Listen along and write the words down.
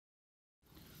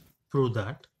Prove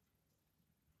that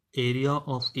area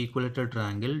of equilateral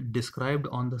triangle described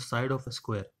on the side of a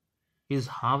square is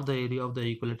half the area of the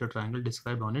equilateral triangle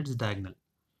described on its diagonal.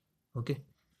 Okay,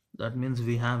 that means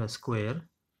we have a square.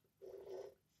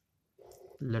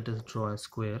 Let us draw a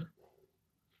square.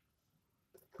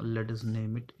 Let us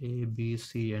name it A, B,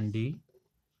 C and D.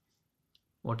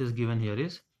 What is given here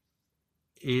is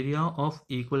area of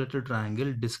equilateral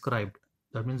triangle described,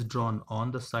 that means drawn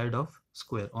on the side of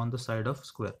square,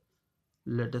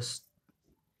 let us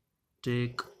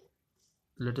take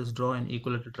let us draw an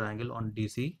equilateral triangle on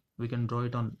DC. We can draw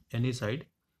it on any side,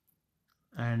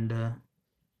 and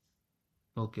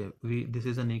okay, this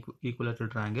is an equilateral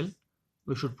triangle.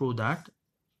 We should prove that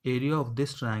area of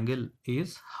this triangle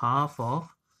is half of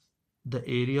the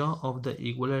area of the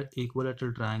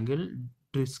equilateral triangle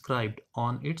described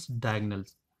on its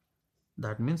diagonals.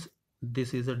 That means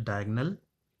this is a diagonal.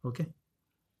 Okay,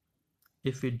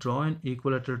 if we draw an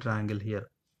equilateral triangle here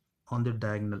on the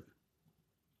diagonal,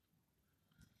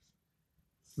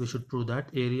 we should prove that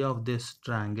area of this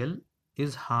triangle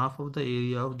is half of the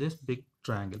area of this big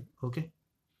triangle. Okay,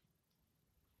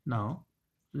 now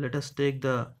let us take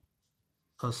the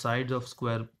sides of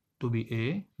square to be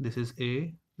A. This is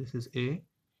A, this is A,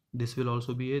 this will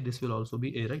also be A, this will also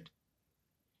be A, right?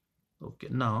 Okay,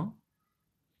 now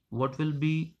what will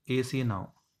be AC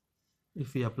now?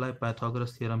 If we apply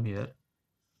Pythagoras theorem here,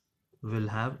 we'll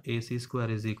have AC square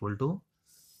is equal to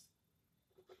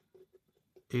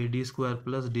AD square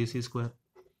plus DC square.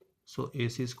 So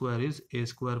AC square is A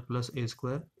square plus A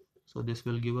square. So this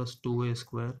will give us 2A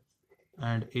square,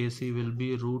 and AC will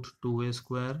be root 2A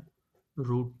square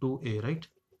root 2A, right?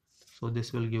 So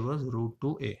this will give us root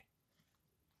 2A.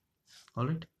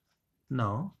 Alright.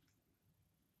 Now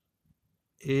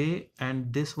A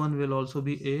and this one will also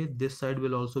be A. This side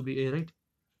will also be A, right?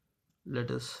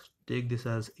 Let us take this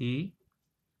as E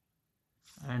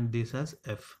and this as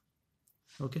F.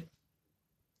 Okay.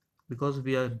 Because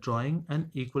we are drawing an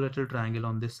equilateral triangle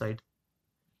on this side,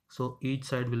 so each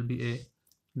side will be A.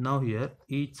 Now here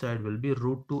each side will be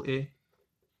root 2A,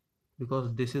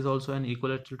 because this is also an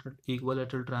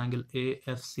equilateral triangle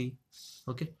AFC.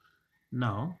 Okay,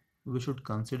 now we should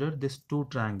consider these two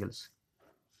triangles,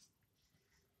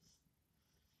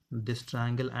 this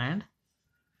triangle and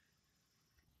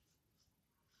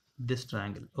this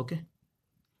triangle. Okay,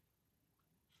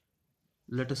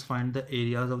 let us find the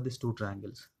areas of these two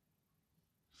triangles.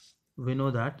 We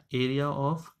know that area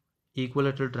of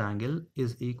equilateral triangle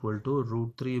is equal to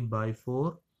root 3 by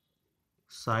 4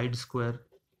 side square.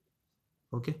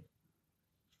 Okay,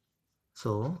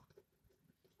 so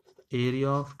area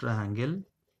of triangle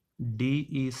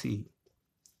DEC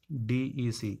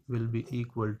will be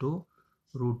equal to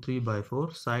root 3 by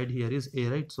 4. Side here is A,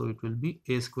 right? So it will be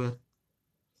A square.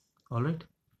 Alright.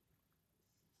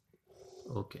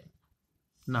 Okay.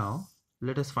 Now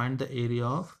let us find the area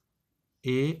of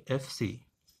AFC.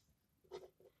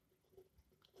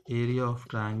 Area of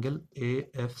triangle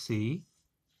AFC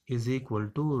is equal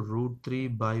to root 3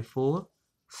 by 4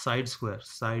 side square.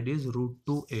 Side is root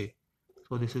 2A.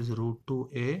 So this is root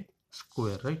 2A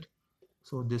square, right?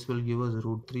 So this will give us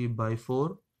root 3 by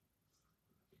 4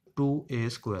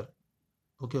 2A square.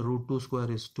 Okay, root 2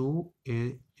 square is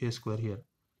 2A square here.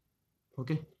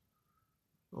 Okay.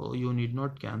 Oh, you need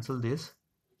not cancel this.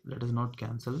 Let us not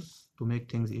cancel to make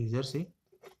things easier. See,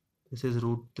 this is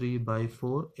root 3 by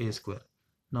 4 A square.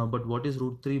 Now, but what is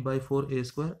root 3 by 4 A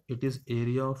square? It is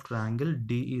area of triangle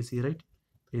DEC, right?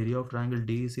 Area of triangle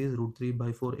DEC is root 3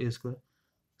 by 4 A square.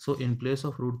 So in place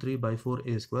of root 3 by 4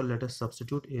 A square, let us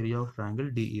substitute area of triangle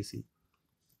DEC.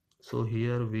 So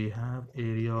here we have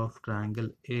area of triangle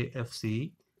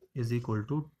AFC is equal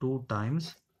to 2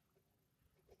 times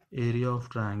area of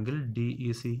triangle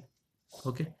DEC.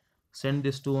 Okay, send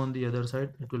this 2 on the other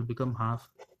side, it will become half.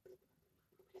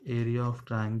 Area of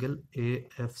triangle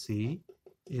AFC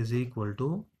is equal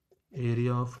to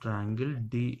area of triangle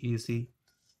DEC,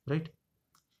 right?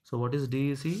 So what is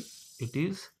DEC? It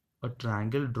is a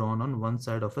triangle drawn on one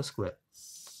side of a square.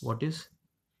 What is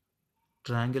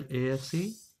triangle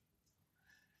AFC?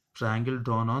 Triangle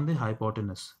drawn on the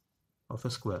hypotenuse of a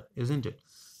square, isn't it?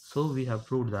 So we have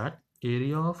proved that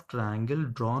area of triangle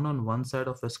drawn on one side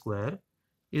of a square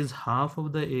is half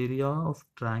of the area of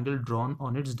triangle drawn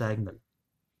on its diagonal.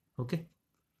 Okay,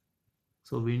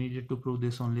 so we needed to prove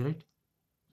this only, right?